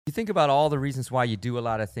You think about all the reasons why you do a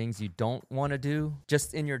lot of things you don't want to do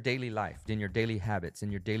just in your daily life, in your daily habits, in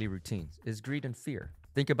your daily routines, is greed and fear.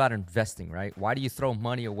 Think about investing, right? Why do you throw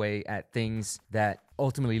money away at things that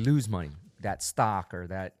ultimately lose money? That stock or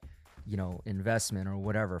that, investment or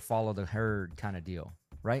whatever, follow the herd kind of deal,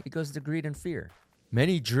 right? It goes to greed and fear.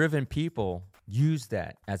 Many driven people use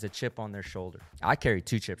that as a chip on their shoulder. I carry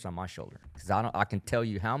 2 chips on my shoulder because I can tell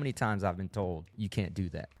you how many times I've been told you can't do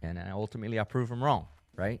that. And ultimately I prove them wrong.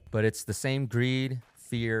 Right? But it's the same greed,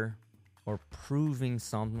 fear, or proving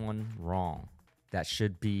someone wrong that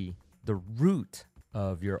should be the root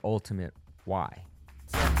of your ultimate why.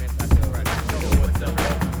 Bam.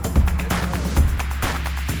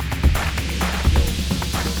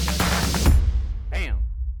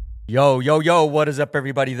 Yo, what is up,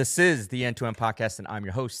 everybody? This is the End-to-End Podcast, and I'm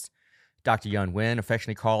your host, Dr. Yun Nguyen,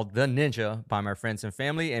 affectionately called the Ninja by my friends and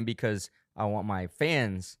family. And because I want my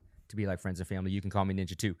fans to be like friends and family, you can call me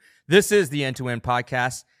Ninja too. This is the End-to-End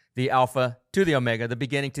Podcast, the Alpha to the Omega, the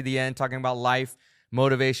beginning to the end, talking about life,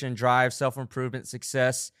 motivation, drive, self-improvement,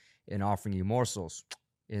 success, and offering you morsels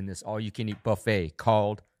in this all-you-can-eat buffet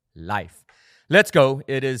called life. Let's go.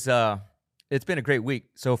 It's been a great week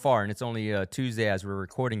so far, and it's only Tuesday as we're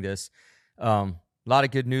recording this. A lot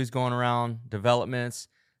of good news going around, developments,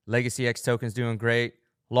 Legacy X Tokens doing great,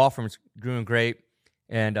 law firms doing great,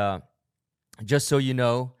 and just so you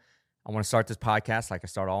know, I want to start this podcast like I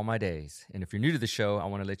start all my days. And if you're new to the show, I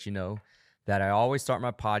want to let you know that I always start my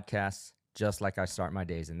podcasts just like I start my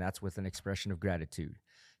days, and that's with an expression of gratitude.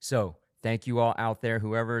 So thank you all out there,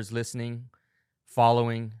 whoever is listening,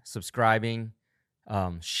 following, subscribing,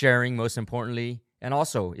 sharing, most importantly. And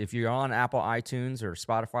also, if you're on Apple iTunes or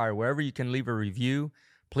Spotify or wherever you can leave a review,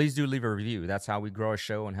 please do leave a review. That's how we grow a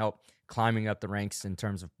show and help climbing up the ranks in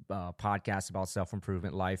terms of podcasts about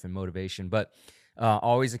self-improvement, life, and motivation. But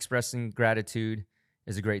always expressing gratitude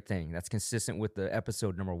is a great thing. That's consistent with the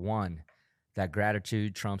episode number 1, that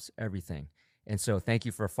gratitude trumps everything. And so thank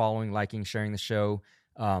you for following, liking, sharing the show.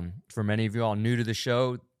 For many of you all new to the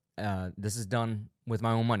show, this is done with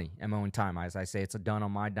my own money and my own time. As I say, it's done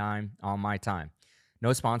on my dime, on my time.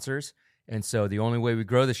 No sponsors. And so the only way we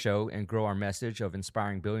grow the show and grow our message of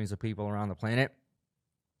inspiring billions of people around the planet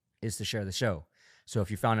is to share the show. So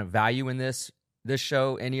if you found a value in this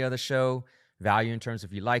show, any other show, value in terms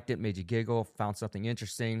of you liked it, made you giggle, found something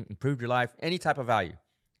interesting, improved your life, any type of value,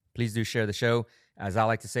 please do share the show. As I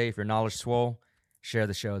like to say, if your knowledge swole, share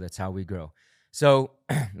the show. That's how we grow. So,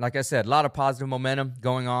 like I said, a lot of positive momentum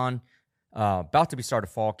going on. About to be started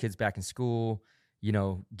fall, kids back in school,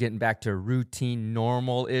 getting back to a routine,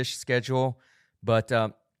 normal-ish schedule. But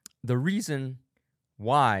the reason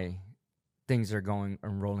why things are going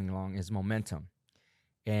and rolling along is momentum.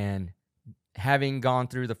 And having gone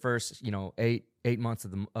through the first, 8 months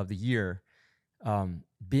of the year,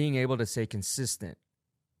 being able to stay consistent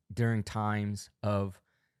during times of,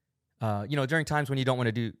 during times when you don't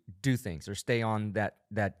want to do things or stay on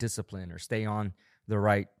that discipline or stay on the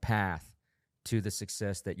right path to the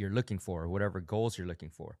success that you're looking for or whatever goals you're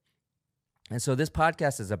looking for. And so this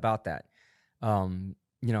podcast is about that.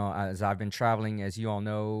 As I've been traveling, as you all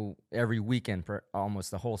know, every weekend for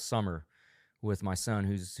almost the whole summer with my son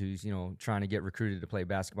who's trying to get recruited to play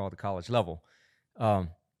basketball at the college level.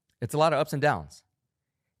 It's a lot of ups and downs.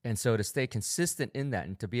 And so to stay consistent in that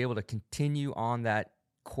and to be able to continue on that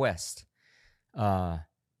quest,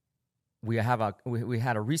 we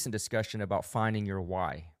had a recent discussion about finding your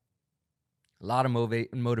why. A lot of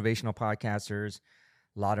motivational podcasters,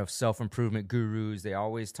 a lot of self-improvement gurus, they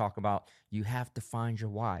always talk about you have to find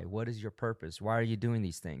your why. What is your purpose? Why are you doing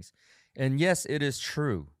these things? And yes, it is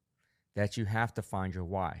true that you have to find your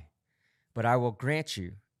why. But I will grant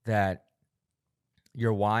you that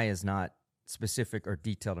your why is not specific or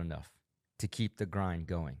detailed enough to keep the grind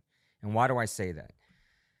going. And why do I say that?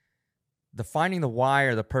 The finding the why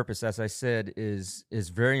or the purpose, as I said, is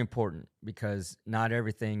very important because not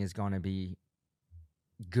everything is going to be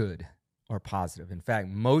good or positive. In fact,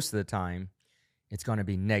 most of the time, it's going to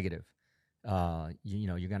be negative.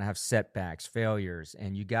 You're going to have setbacks, failures,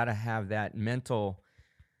 and you got to have that mental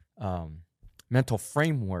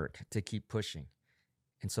framework to keep pushing.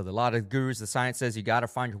 And so a lot of gurus, the science says you got to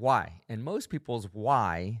find your why. And most people's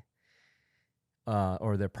why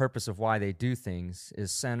or their purpose of why they do things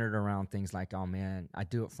is centered around things like, oh man, I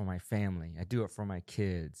do it for my family. I do it for my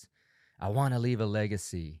kids. I want to leave a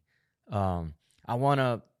legacy. I want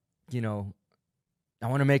to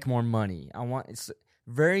make more money. It's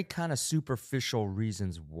very kind of superficial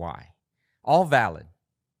reasons why. All valid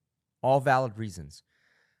reasons.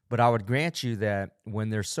 But I would grant you that when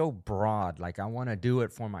they're so broad, like I want to do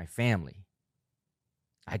it for my family,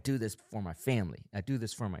 I do this for my family. I do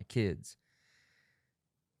this for my kids.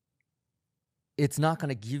 It's not going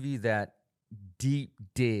to give you that deep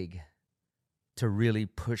dig to really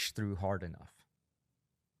push through hard enough,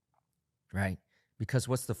 right? Because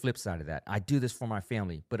what's the flip side of that? I do this for my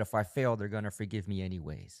family, but if I fail, they're going to forgive me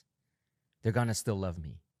anyways. They're going to still love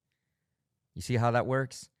me. You see how that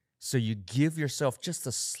works? So you give yourself just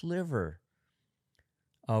a sliver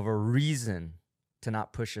of a reason to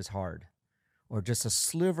not push as hard, or just a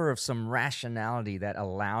sliver of some rationality that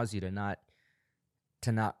allows you to not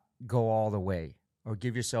go all the way, or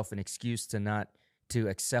give yourself an excuse to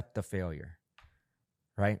accept the failure,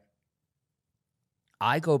 right?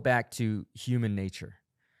 I go back to human nature,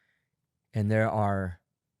 and there are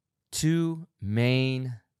two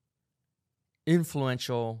main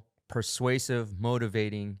influential, persuasive,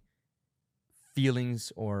 motivating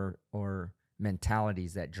feelings or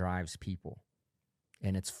mentalities that drives people.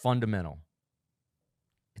 And it's fundamental.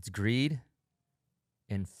 It's greed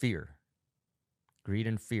and fear. Greed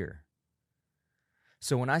and fear.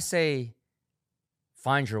 So when I say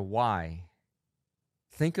find your why,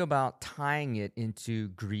 think about tying it into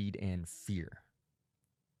greed and fear.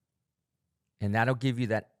 And that'll give you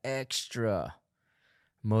that extra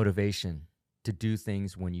motivation to do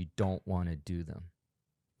things when you don't want to do them.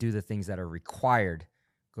 Do the things that are required.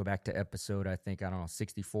 Go back to episode,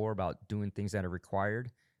 64, about doing things that are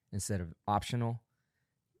required instead of optional.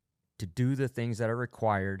 To do the things that are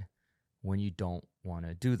required when you don't want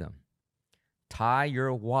to do them. Tie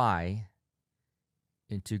your why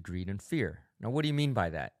into greed and fear. Now, what do you mean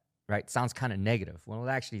by that? Right? Sounds kind of negative. Well,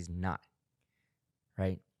 it actually is not.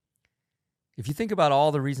 Right? If you think about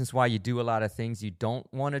all the reasons why you do a lot of things you don't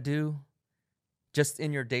want to do, just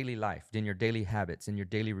in your daily life, in your daily habits, in your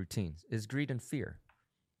daily routines, is greed and fear.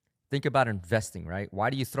 Think about investing, right? Why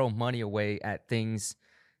do you throw money away at things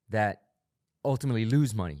that ultimately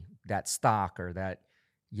lose money? That stock or that,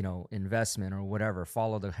 investment or whatever,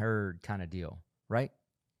 follow the herd kind of deal, right?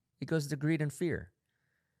 It goes to greed and fear.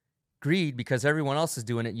 Greed, because everyone else is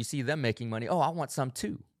doing it, you see them making money. Oh, I want some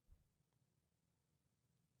too.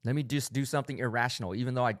 Let me just do something irrational,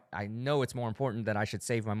 even though I know it's more important that I should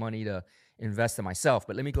save my money to invest in myself,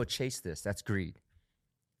 but let me go chase this. That's greed.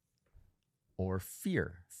 Or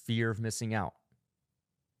fear of missing out,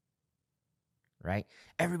 right?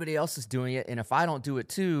 Everybody else is doing it, and if I don't do it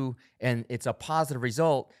too, and it's a positive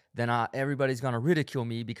result, then everybody's going to ridicule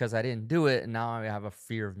me because I didn't do it, and now I have a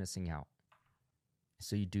fear of missing out.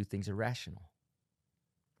 So you do things irrational,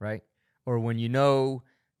 right? Or when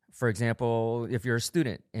for example, if you're a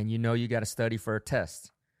student and you got to study for a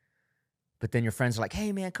test, but then your friends are like,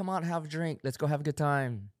 hey, man, come on, have a drink. Let's go have a good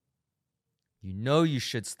time. You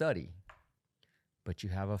should study, but you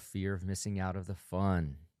have a fear of missing out of the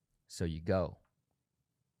fun. So you go,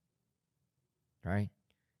 right?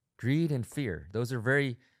 Greed and fear. Those are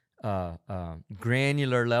very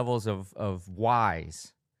granular levels of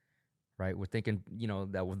whys, right? We're thinking,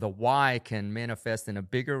 that the why can manifest in a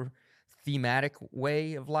bigger thematic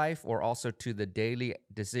way of life, or also to the daily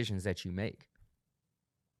decisions that you make.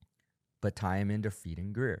 But tie them into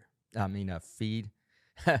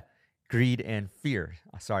greed and fear.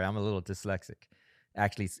 Sorry, I'm a little dyslexic.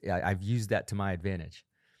 Actually, I've used that to my advantage.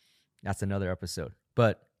 That's another episode.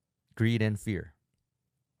 But greed and fear.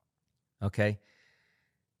 Okay?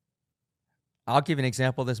 I'll give an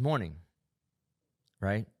example this morning,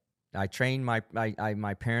 right? I train my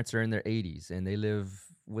parents are in their 80s, and they live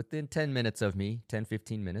within 10 minutes of me, 10,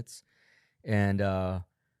 15 minutes. And for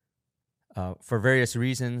various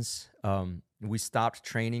reasons, we stopped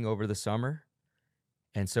training over the summer.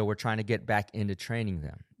 And so we're trying to get back into training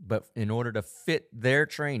them. But in order to fit their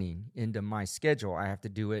training into my schedule, I have to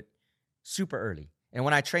do it super early. And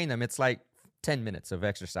when I train them, it's like 10 minutes of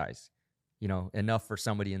exercise, enough for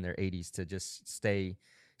somebody in their 80s to just stay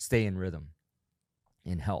in rhythm,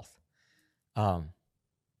 in health.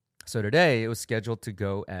 So today it was scheduled to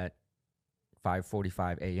go at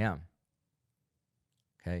 5:45 a.m.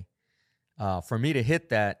 Okay. For me to hit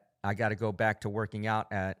that, I got to go back to working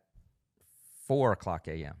out at 4 o'clock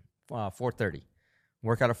a.m., 4:30.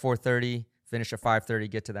 Work out at 4:30, finish at 5:30,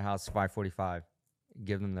 get to the house at 5:45,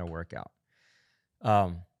 give them their workout.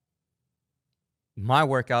 My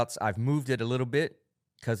workouts, I've moved it a little bit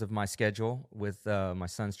because of my schedule with my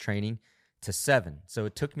son's training to 7. So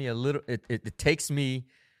it took me it takes me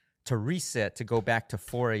to reset to go back to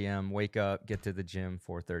 4 a.m., wake up, get to the gym,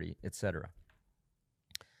 4:30, etc.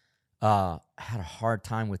 I had a hard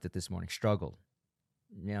time with it this morning, struggled.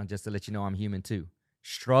 Just to let you know, I'm human too.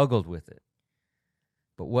 Struggled with it.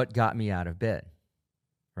 But what got me out of bed,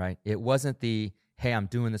 right? It wasn't hey, I'm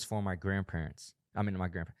doing this for my grandparents. I'm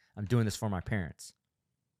doing this for my parents.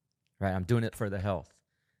 right? I'm doing it for the health.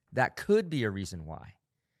 That could be a reason why,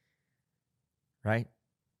 right?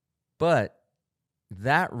 But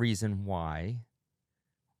that reason why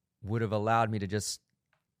would have allowed me to just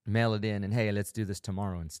mail it in and, hey, let's do this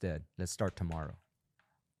tomorrow instead. Let's start tomorrow.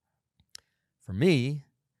 For me,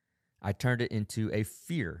 I turned it into a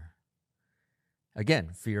fear. Again,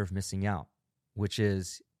 fear of missing out, which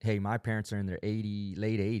is, hey, my parents are in their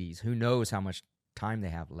late 80s. Who knows how much time they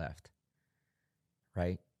have left,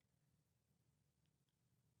 right?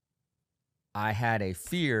 I had a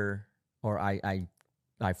fear, or I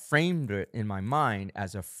framed it in my mind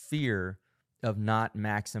as a fear of not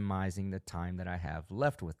maximizing the time that I have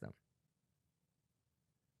left with them.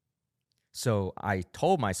 So I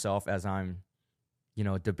told myself as I'm,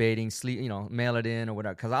 debating sleep, mail it in or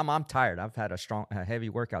whatever, because I'm tired. I've had a heavy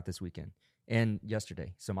workout this weekend and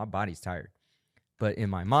yesterday, so my body's tired. But in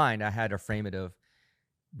my mind, I had to frame it of,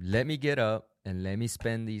 let me get up and let me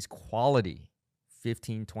spend these quality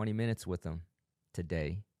 15, 20 minutes with them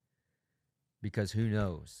today, because who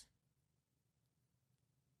knows?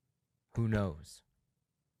 Who knows?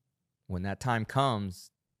 When that time comes,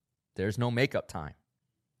 there's no makeup time,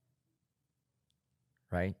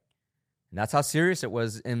 right? And that's how serious it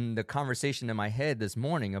was in the conversation in my head this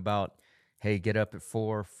morning about, hey, get up at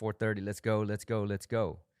 4:30, let's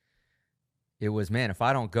go. It was, man, if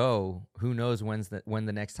I don't go, who knows when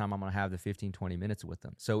the next time I'm going to have the 15, 20 minutes with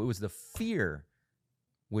them. So it was the fear,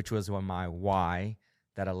 which was my why,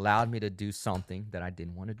 that allowed me to do something that I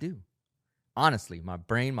didn't want to do. Honestly, my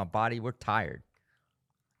brain, my body were tired.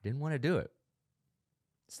 Didn't want to do it.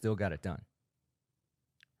 Still got it done,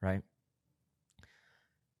 right?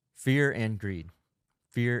 Fear and greed.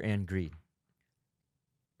 Fear and greed.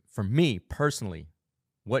 For me personally,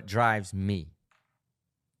 what drives me,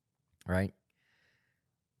 right?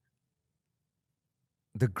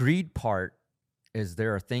 The greed part is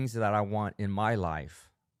there are things that I want in my life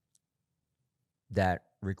that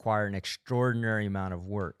require an extraordinary amount of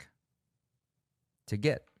work to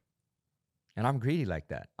get. And I'm greedy like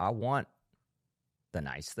that. I want the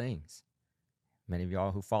nice things. Many of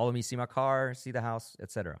y'all who follow me see my car, see the house,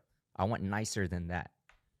 etc. I want nicer than that.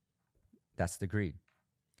 That's the greed.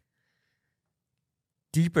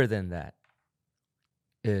 Deeper than that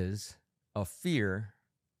is a fear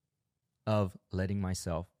of letting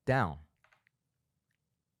myself down.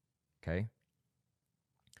 Okay?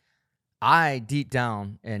 I deep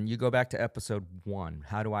down, and you go back to episode 1,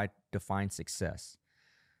 how do I define success?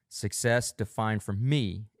 Success defined for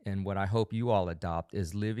me, and what I hope you all adopt,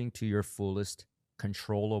 is living to your fullest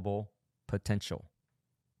controllable potential.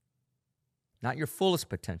 Not your fullest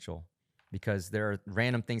potential, because there are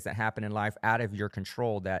random things that happen in life out of your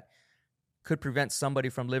control that could prevent somebody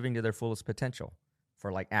from living to their fullest potential.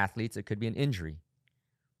 For like athletes, it could be an injury,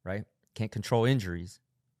 right? Can't control injuries,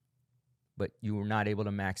 but you were not able to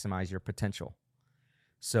maximize your potential.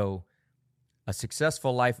 So a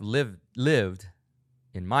successful life lived,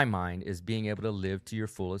 in my mind, is being able to live to your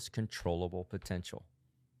fullest controllable potential.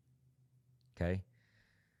 Okay?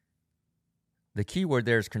 The key word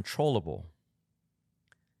there is controllable.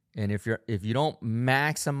 And if you don't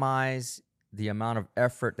maximize the amount of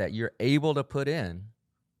effort that you're able to put in,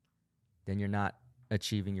 then you're not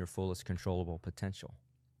achieving your fullest controllable potential.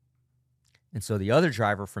 And so the other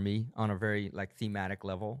driver for me on a very thematic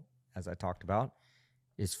level, as I talked about,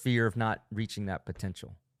 is fear of not reaching that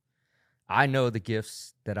potential. I know the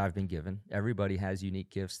gifts that I've been given. Everybody has unique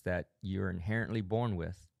gifts that you're inherently born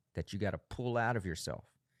with that you got to pull out of yourself.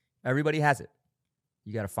 Everybody has it.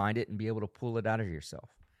 You got to find it and be able to pull it out of yourself.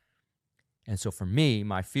 And so for me,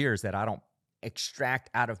 my fear is that I don't extract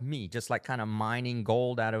out of me, just like kind of mining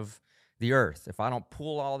gold out of the earth. If I don't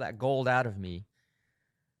pull all that gold out of me,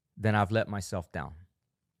 then I've let myself down.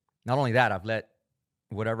 Not only that, I've let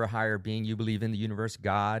whatever higher being you believe in, the universe,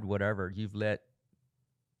 God, whatever, you've let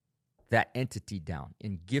that entity down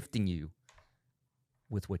in gifting you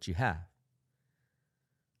with what you have.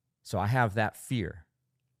 So I have that fear.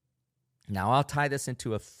 Now I'll tie this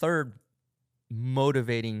into a third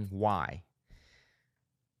motivating why.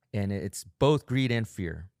 And it's both greed and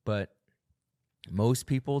fear. But most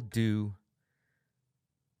people do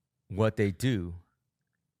what they do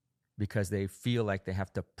because they feel like they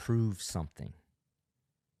have to prove something.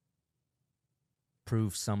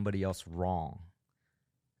 Prove somebody else wrong.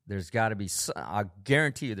 There's got to be, I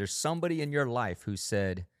guarantee you, there's somebody in your life who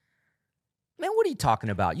said, man, what are you talking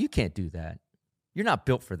about? You can't do that. You're not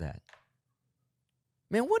built for that.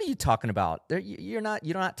 Man, what are you talking about? You're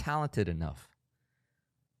not talented enough.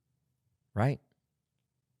 Right?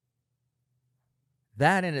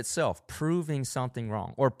 That in itself, proving something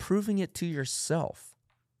wrong or proving it to yourself,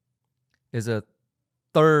 is a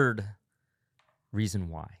third reason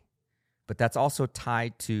why. But that's also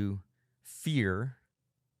tied to fear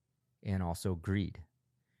and also greed.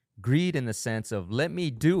 Greed in the sense of, let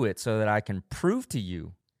me do it so that I can prove to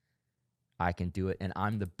you I can do it and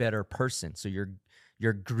I'm the better person. So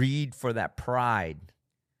your greed for that pride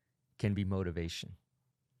can be motivation.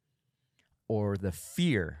 Or the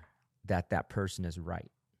fear that that person is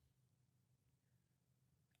right.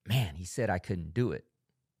 Man, he said I couldn't do it.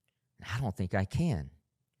 I don't think I can.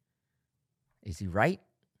 Is he right?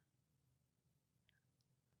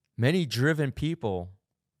 Many driven people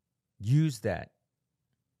use that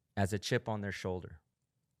as a chip on their shoulder.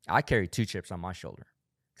 I carry 2 chips on my shoulder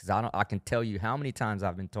because I can tell you how many times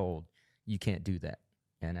I've been told you can't do that.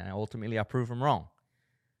 And ultimately I prove them wrong.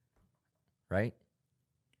 Right?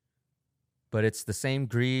 But it's the same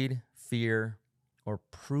greed, fear, or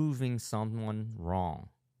proving someone wrong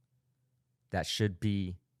that should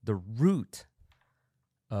be the root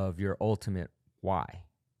of your ultimate why.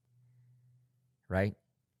 Right?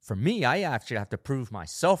 For me, I actually have to prove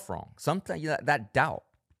myself wrong. Sometimes that doubt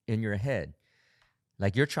in your head,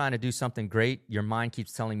 like you're trying to do something great, your mind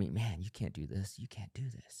keeps telling me, man, you can't do this. You can't do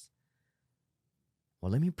this.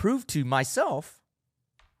 Well, let me prove to myself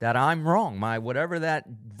that I'm wrong. Whatever that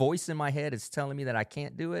voice in my head is telling me that I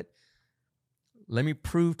can't do it, let me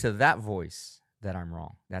prove to that voice that I'm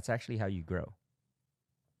wrong. That's actually how you grow.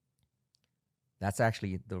 That's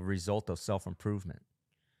actually the result of self-improvement.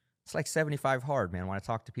 It's like 75 hard, man. When I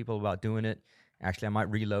talk to people about doing it, actually I might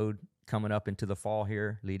reload coming up into the fall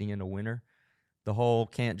here, leading into winter. The whole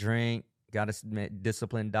can't drink, got to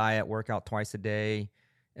disciplined diet, workout twice a day,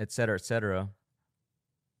 et cetera, et cetera.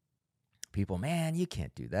 People, man, you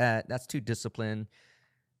can't do that. That's too disciplined.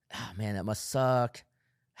 Oh, man, that must suck.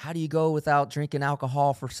 How do you go without drinking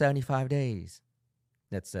alcohol for 75 days,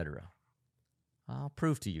 et cetera? I'll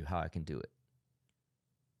prove to you how I can do it.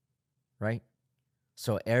 Right?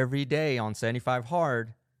 So every day on 75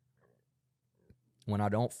 hard, when I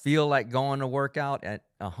don't feel like going to work out at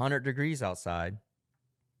 100 degrees outside,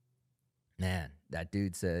 man, that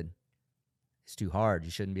dude said, it's too hard.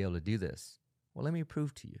 You shouldn't be able to do this. Well, let me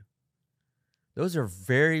prove to you. Those are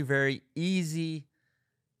very, very easy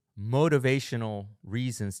motivational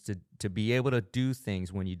reasons to be able to do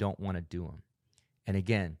things when you don't want to do them. And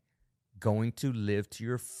again, going to live to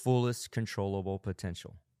your fullest controllable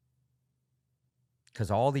potential. Because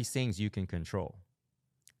all these things you can control.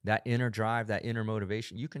 That inner drive, that inner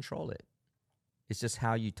motivation, you control it. It's just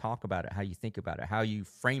how you talk about it, how you think about it, how you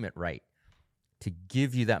frame it right to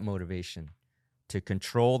give you that motivation, to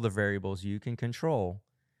control the variables you can control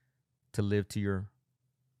to live to your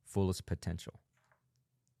fullest potential.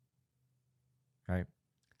 Right?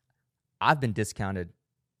 I've been discounted.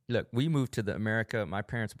 Look, we moved to America. My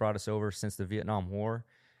parents brought us over since the Vietnam War.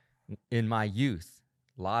 In my youth,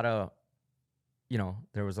 there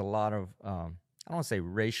was a lot of, I don't want to say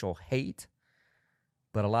racial hate,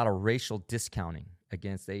 but a lot of racial discounting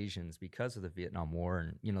against Asians because of the Vietnam War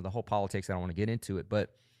and, the whole politics. I don't want to get into it, but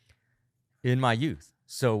in my youth.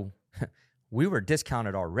 So we were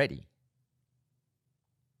discounted already.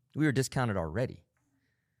 In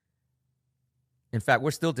fact,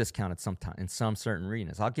 we're still discounted sometimes in some certain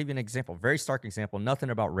arenas. I'll give you an example, very stark example, nothing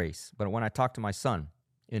about race. But when I talked to my son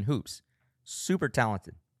in hoops, super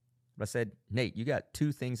talented. But I said, Nate, you got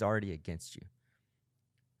 2 things already against you,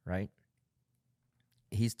 right?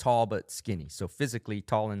 He's tall but skinny, so physically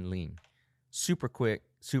tall and lean. Super quick,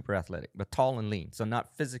 super athletic, but tall and lean, so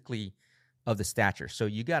not physically of the stature. So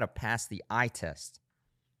you got to pass the eye test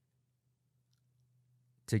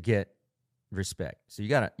to get respect. So you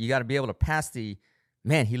got to be able to pass the,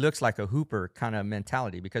 man, he looks like a hooper kind of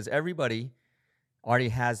mentality, because everybody already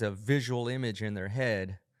has a visual image in their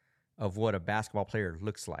head of what a basketball player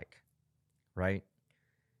looks like, right?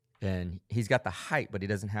 And he's got the height, but he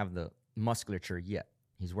doesn't have the musculature yet.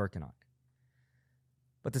 He's working on it.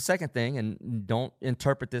 But the second thing, and don't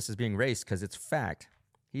interpret this as being race because it's fact,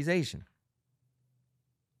 he's Asian.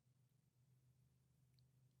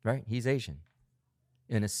 Right? He's Asian.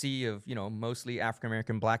 In a sea of, mostly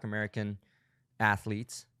African-American, Black American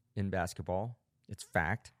athletes in basketball. It's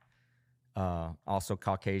fact. Also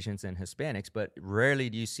Caucasians and Hispanics, but rarely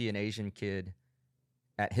do you see an Asian kid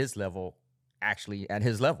at his level, actually at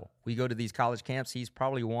his level. We go to these college camps, he's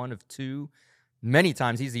probably one of 2. Many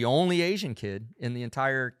times he's the only Asian kid in the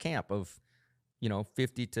entire camp of,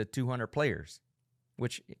 50 to 200 players,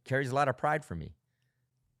 which carries a lot of pride for me.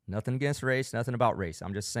 Nothing against race, nothing about race.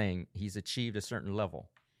 I'm just saying he's achieved a certain level.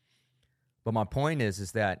 But my point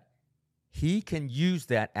is that he can use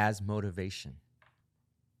that as motivation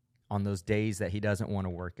on those days that he doesn't want to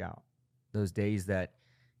work out, those days that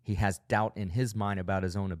He has doubt in his mind about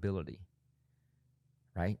his own ability,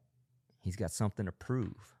 right? He's got something to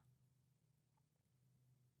prove,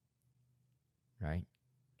 right?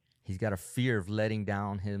 He's got a fear of letting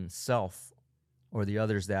down himself or the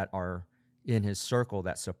others that are in his circle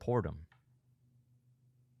that support him.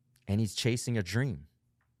 And he's chasing a dream.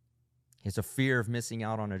 He has a fear of missing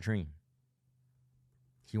out on a dream.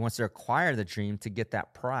 He wants to acquire the dream to get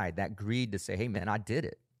that pride, that greed to say, hey, man, I did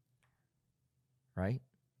it, right?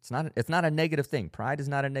 It's not a negative thing. Pride is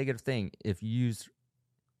not a negative thing if used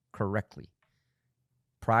correctly.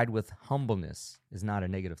 Pride with humbleness is not a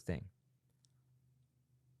negative thing.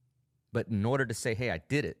 But in order to say, hey, I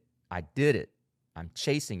did it, I'm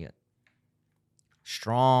chasing it,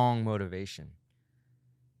 strong motivation.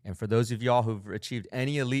 And for those of y'all who've achieved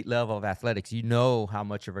any elite level of athletics, you know how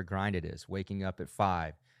much of a grind it is. Waking up at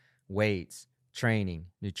 5, weights, training,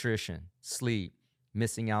 nutrition, sleep,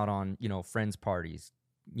 missing out on, friends' parties,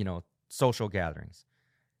 social gatherings.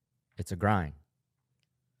 It's a grind.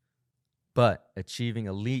 But achieving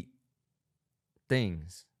elite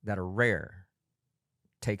things that are rare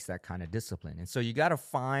takes that kind of discipline. And so you got to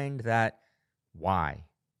find that why,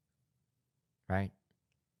 right?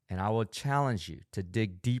 And I will challenge you to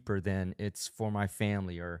dig deeper than it's for my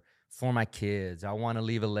family or for my kids. I want to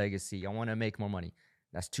leave a legacy. I want to make more money.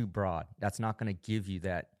 That's too broad. That's not going to give you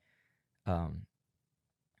that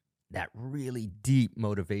really deep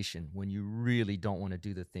motivation when you really don't want to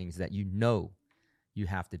do the things that you know you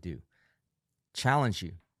have to do. Challenge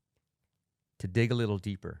you to dig a little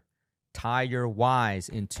deeper. Tie your whys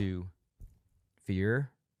into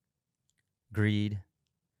fear, greed,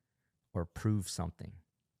 or prove something.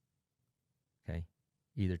 Okay?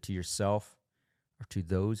 Either to yourself or to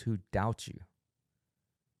those who doubt you.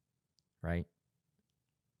 Right?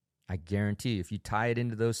 I guarantee you, if you tie it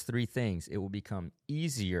into those 3 things, it will become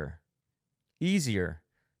easier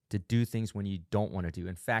to do things when you don't want to do.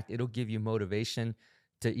 In fact, it'll give you motivation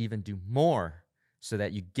to even do more so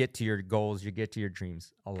that you get to your goals, you get to your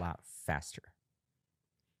dreams a lot faster.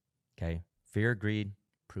 Okay? Fear, greed,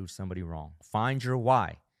 prove somebody wrong. Find your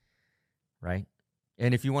why, right?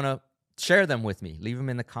 And if you want to share them with me, leave them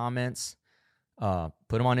in the comments, put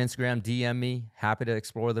them on Instagram, DM me. Happy to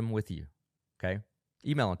explore them with you, okay?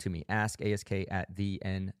 Email them to me,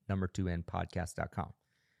 askask@the2n podcast.com,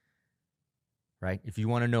 right? If you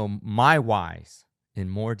want to know my whys in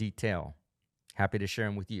more detail, happy to share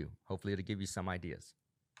them with you. Hopefully it'll give you some ideas.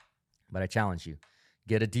 But I challenge you,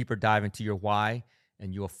 get a deeper dive into your why,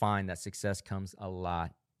 and you will find that success comes a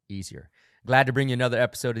lot easier. Glad to bring you another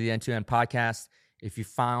episode of the N2N podcast. If you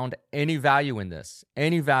found any value in this,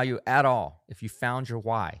 any value at all, if you found your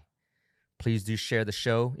why, please do share the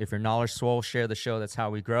show. If your knowledge swole, share the show. That's how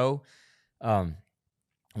we grow.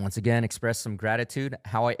 Once again, express some gratitude.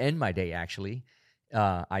 How I end my day, actually.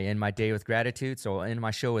 I end my day with gratitude, so I'll end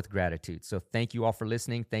my show with gratitude. So thank you all for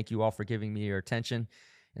listening. Thank you all for giving me your attention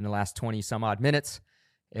in the last 20 some odd minutes.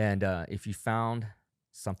 And if you found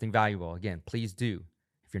something valuable, again, please do.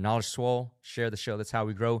 If your knowledge swole, share the show. That's how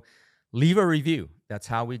we grow. Leave a review. That's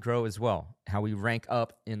how we grow as well. How we rank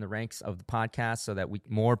up in the ranks of the podcast so that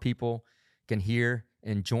more people can hear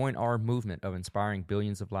and join our movement of inspiring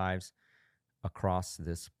billions of lives across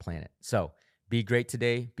this planet. So be great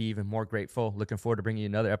today. Be even more grateful. Looking forward to bringing you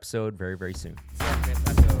another episode very, very soon.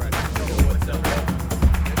 What's up?